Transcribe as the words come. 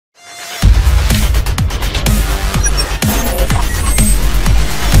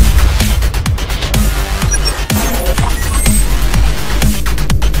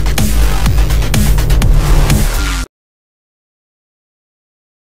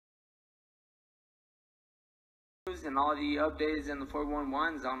and all the updates in the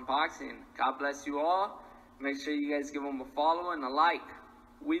 411's unboxing. God bless you all. Make sure you guys give them a follow and a like.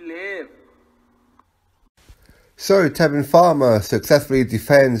 We live. So Tevin Farmer successfully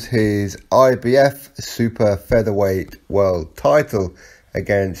defends his IBF Super Featherweight World title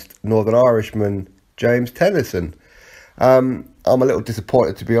against Northern Irishman James Tennyson. I'm a little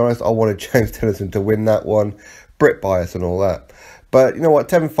disappointed, to be honest. I wanted James Tennyson to win that one. Brit bias and all that. But you know what?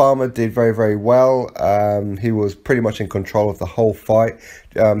 Tevin Farmer did very, very well. He was pretty much in control of the whole fight.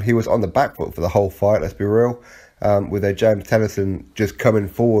 He was on the back foot for the whole fight, let's be real. With James Tennyson just coming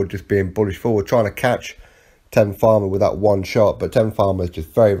forward, just being bullish forward, trying to catch Tevin Farmer with that one shot. But Tevin Farmer is just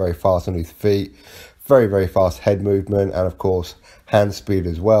very, very fast on his feet. Very, very fast head movement. And of course, hand speed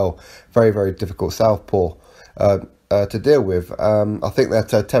as well. Very, very difficult southpaw to deal with. I think that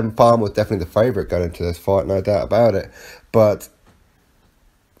Tevin Farmer was definitely the favourite going into this fight, no doubt about it. But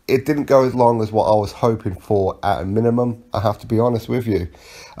it didn't go as long as what I was hoping for at a minimum, I have to be honest with you.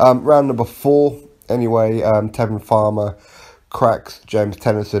 Round number 4, anyway, Tevin Farmer cracks James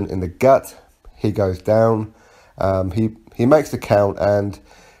Tennyson in the gut. He goes down. He makes the count and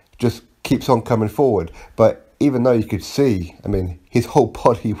just keeps on coming forward. But even though you could see, I mean, his whole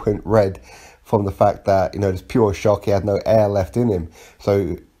body went red from the fact that, you know, just pure shock. He had no air left in him.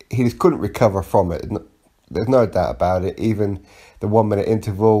 So he just couldn't recover from it. There's no doubt about it. Even the 1 minute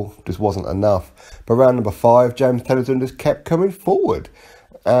interval just wasn't enough. But round number 5, James Tennyson just kept coming forward.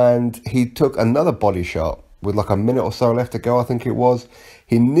 And he took another body shot with like a minute or so left to go, I think it was.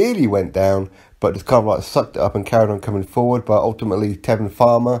 He nearly went down, but just kind of like sucked it up and carried on coming forward. But ultimately, Tevin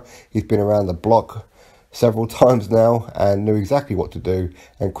Farmer, he's been around the block several times now and knew exactly what to do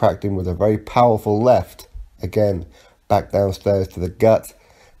and cracked him with a very powerful left. Again, back downstairs to the gut.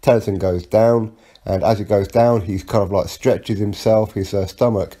 Tennyson goes down. And as he goes down, he's kind of like stretches himself, his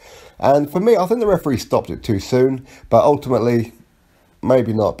stomach. And for me, I think the referee stopped it too soon. But ultimately,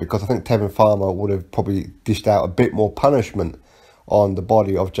 maybe not, because I think Tevin Farmer would have probably dished out a bit more punishment on the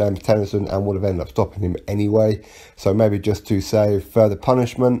body of James Tennyson and would have ended up stopping him anyway. So maybe just to save further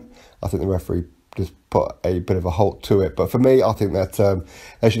punishment, I think the referee just put a bit of a halt to it. But for me, I think that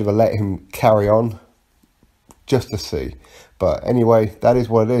they should have let him carry on just to see. But anyway, that is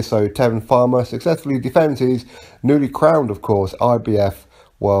what it is. So Tevin Farmer successfully defends his newly crowned, of course, IBF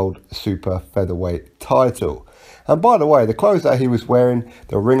World Super Featherweight title. And by the way, the clothes that he was wearing,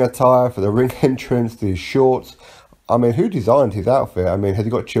 the ring attire for the ring entrance, these shorts, I mean, who designed his outfit? I mean, has he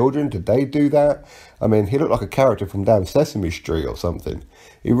got children? Did they do that? I mean, he looked like a character from damn Sesame Street or something.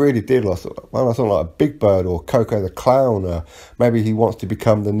 He really did. Like, something like a Big Bird or Coco the Clown. Or maybe he wants to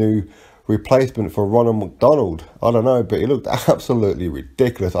become the new replacement for Ronald McDonald. I don't know, but it looked absolutely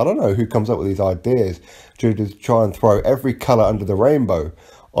ridiculous. I don't know who comes up with these ideas to just try and throw every colour under the rainbow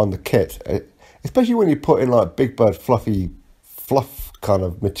on the kit. Especially when you put in like Big Bird fluffy fluff kind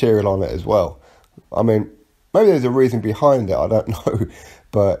of material on it as well. I mean, maybe there's a reason behind it, I don't know,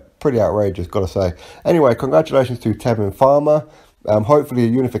 but pretty outrageous, gotta say. Anyway, congratulations to Tevin Farmer. Hopefully a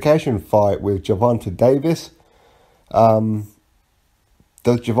unification fight with Gervonta Davis.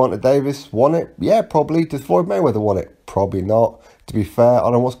 Does Gervonta Davis want it? Yeah, probably. Does Floyd Mayweather want it? Probably not. To be fair, I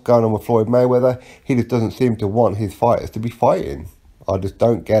don't know what's going on with Floyd Mayweather. He just doesn't seem to want his fighters to be fighting. I just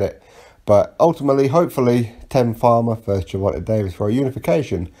don't get it. But ultimately, hopefully, Tevin Farmer versus Gervonta Davis for a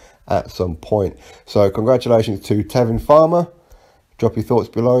unification at some point. So congratulations to Tevin Farmer. Drop your thoughts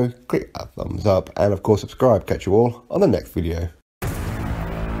below, click that thumbs up, and of course subscribe. Catch you all on the next video.